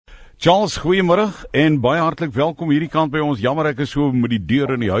Charles, goeiemôre en baie hartlik welkom hierdie kant by ons. Jammer ek is so met die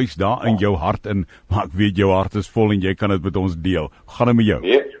deur in die huis daar in jou hart in, maar ek weet jou hart is vol en jy kan dit met ons deel. Gaan dit met jou?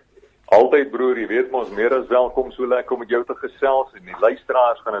 Nee, altyd broer, jy weet ons meer as welkom, so lekker om met jou te gesels en die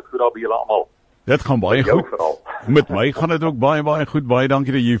luisteraars gaan dit goed daar by julle almal. Dit gaan baie goed. Vooral. Met my gaan dit ook baie goed. Baie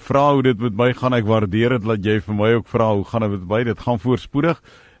dankie dat jy vra hoe dit met my gaan. Ek waardeer dit dat jy vir my ook vra hoe gaan dit met my. Dit gaan voorspoedig.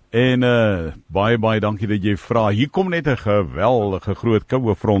 En baie dankie dat jy vra. Hier kom net 'n geweldige groot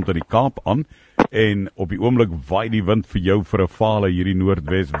koue front in die Kaap aan en op die oomblik waai die wind vir jou vir 'n vale hierdie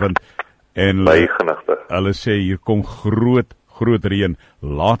noordweswind en hulle sê hier kom groot reën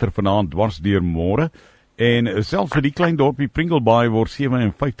later vanaand dwars deur môre en selfs vir die klein dorpie Pringlebaai word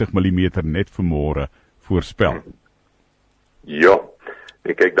 57 mm net vir môre voorspel. Ja,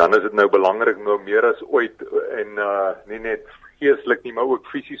 kyk dan is dit nou belangrik nou meer as ooit en nie net geestelik nie, maar ook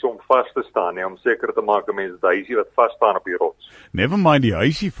fisies om vas te staan, om seker te maak dat mense die huisie wat vas staan op die rots. Never mind die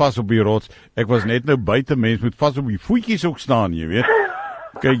huisie vas op die rots, ek was net nou buite, mens moet vas op die voetjies ook staan, jy weet.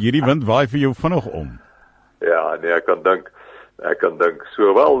 Kyk, hierdie wind waai vir jou vinnig om. Ja, nee, ek kan dink.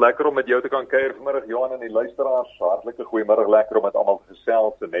 So wel, lekker om met jou te kan kuier vanmiddag, Johan en die luisteraars, hartlike goeiemiddag, lekker om met almal te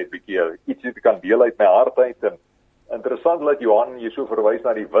gesels en net bietjie ietsie te kan deel uit my hart uit en interessant dat Johan jy so verwys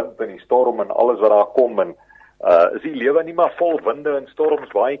na die wind en die storm en alles wat daar kom en is die lewe nie maar vol winde en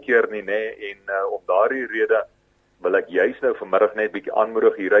storms baie keer nie, en om daardie rede wil ek juist nou vanmiddag net bietjie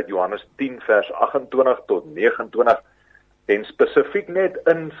aanmoedig hier uit Johannes 10 vers 28 tot 29 en spesifiek net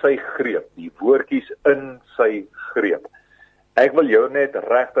in sy greep, die woordjies in sy greep. Ek wil jou net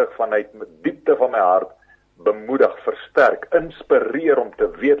regtig vanuit diepte van my hart bemoedig, versterk, inspireer om te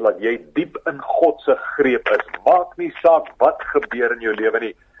weet dat jy diep in God se greep is. Maak nie saak wat gebeur in jou lewe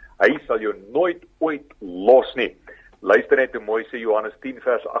nie. Hy sal jou nooit ooit los nie. Luister net hoe mooi sê Johannes 10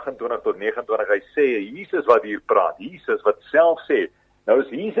 vers 28 tot 29. Hy sê, Jesus wat hier praat, Jesus wat self sê, nou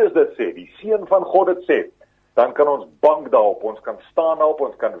as Jesus dit sê, die Seun van God dit sê, dan kan ons bank daarop, ons kan staan daarop,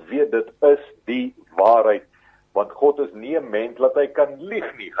 ons kan weet dit is die waarheid. Want God is nie 'n mens dat hy kan lieg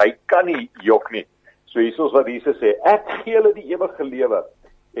nie, hy kan nie jok nie. So hiersoos wat Jesus sê, ek gee hulle die ewige lewe,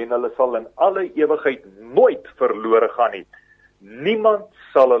 en hulle sal in alle ewigheid nooit verlore gaan nie. Niemand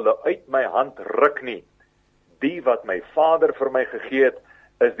sal hulle uit my hand ruk nie. Die wat my Vader vir my gegee het,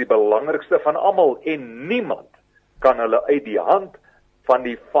 is die belangrikste van almal, en niemand kan hulle uit die hand van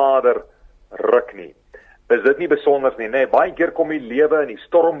die Vader ruk nie. Is dit nie besonders nie, baie keer kom die lewe en die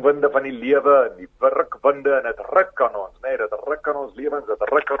stormwinde van die lewe, en die rukwinde, en dit ruk aan ons, dit ruk aan ons lewens, dit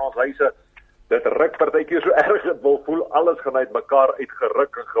ruk aan ons huise, dit ruk partykeer so erg, het wil voel, alles gaan uit mekaar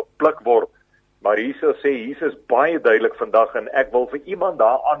uitgeruk en gepluk word, maar Jesus sê, Jesus baie duidelik vandag, en ek wil vir iemand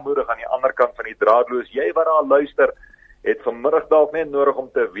daar aanmoedig aan die ander kant van die draadloos, jy wat daar luister, het vanmiddag dalk net nodig om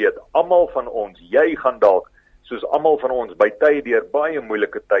te weet, almal van ons, jy gaan dalk, soos almal van ons, by tye deur baie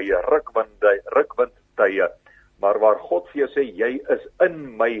moeilike tye, rukwind tye, maar waar God vir jou sê, jy is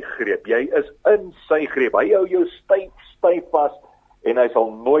in my greep, jy is in sy greep, hy hou jou styf vas, en hy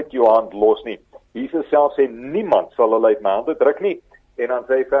sal nooit jou hand los nie. Jesus self sê, niemand sal hulle uit my hand uitruk nie, en dan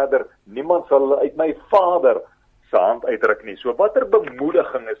sê hy verder, niemand sal hulle uit my Vader se hand uitruk nie. So watter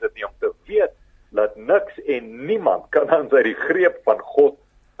bemoediging is dit nie om te weet, dat niks en niemand kan ons uit die greep van God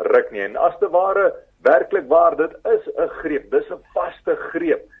ruk nie. En as te ware, werklik waar, dit is 'n greep, dis 'n vaste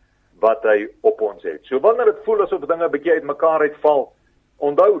greep, wat hy op ons het. So wanneer dit voel asof dinge 'n bietjie uit mekaar uitval,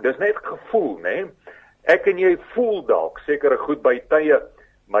 onthou, dis net gevoel, Ek en jy voel dalk sekere goed by tye,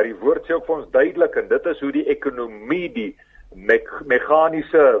 maar die woord sê ook vir ons duidelik, en dit is hoe die ekonomie, die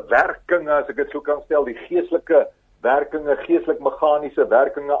meganiese werkinge, as ek dit so kan stel, die geestelike werkinge, geestelik-meganiese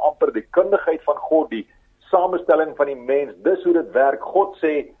werkinge, amper die kundigheid van God, die samestelling van die mens, dis hoe dit werk. God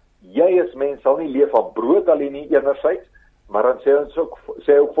sê, jy as mens sal nie leef van brood alleen nie enerzijds, maar dan sê ook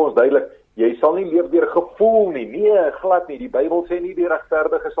vir ons duidelik, jy sal nie leef deur gevoel nie, nee, glad nie, die Bybel sê nie die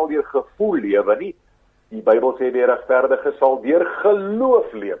regverdige sal deur gevoel lewe nie, die Bybel sê die regverdige sal deur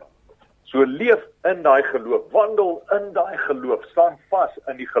geloof lewe. So leef in daai geloof, wandel in daai geloof, staan vas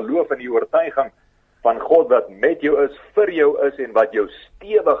in die geloof en die oortuiging van God wat met jou is, vir jou is en wat jou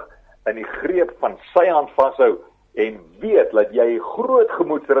stewig in die greep van sy hand vashou en weet dat jy groot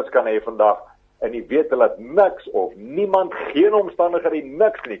gemoedsrus kan hê vandag en jy weet dat niks of niemand, geen omstandighede,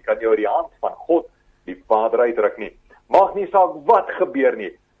 niks nie kan jou uit die hand van God, die Vader uitruk nie. Mag nie saak wat gebeur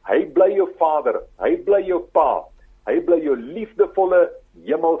nie. Hy bly jou Vader, hy bly jou Pa, hy bly jou liefdevolle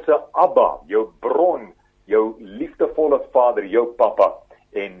hemelse Abba, jou bron, jou liefdevolle Vader, jou Papa,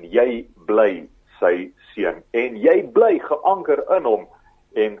 en jy bly sy seun, en jy bly geanker in hom,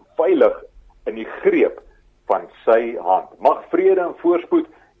 en veilig in die greep van sy hand. Mag vrede en voorspoed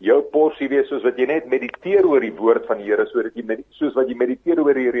jou porsie wees, soos wat jy net mediteer oor die woord van die Here, soos wat jy mediteer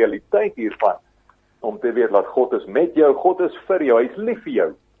oor die realiteit hiervan, om te weet dat God is met jou, God is vir jou, hy is lief vir jou,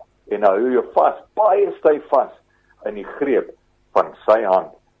 en hou jou vas, baie styf vas, in die greep van sy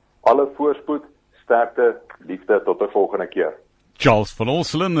hand. Alle voorspoed, sterkte, liefde, tot 'n volgende keer. Charles van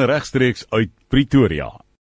Onseler regstreeks uit Pretoria.